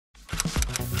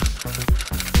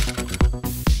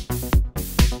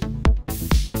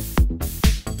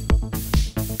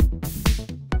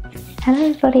Hello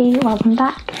everybody, welcome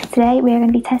back. Today we are going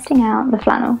to be testing out the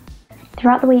flannel.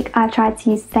 Throughout the week I've tried to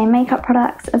use the same makeup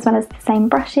products as well as the same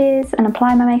brushes and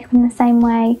apply my makeup in the same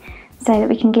way so that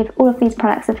we can give all of these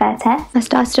products a fair test. I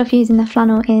started off using the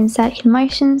flannel in circular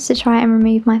motions to try and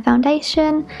remove my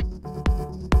foundation.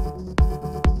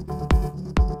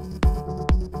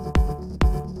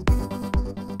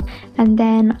 And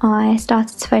then I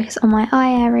started to focus on my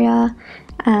eye area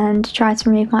and try to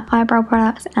remove my eyebrow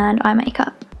products and eye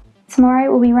makeup.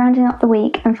 Tomorrow we'll be rounding up the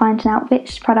week and finding out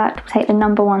which product will take the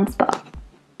 #1 spot.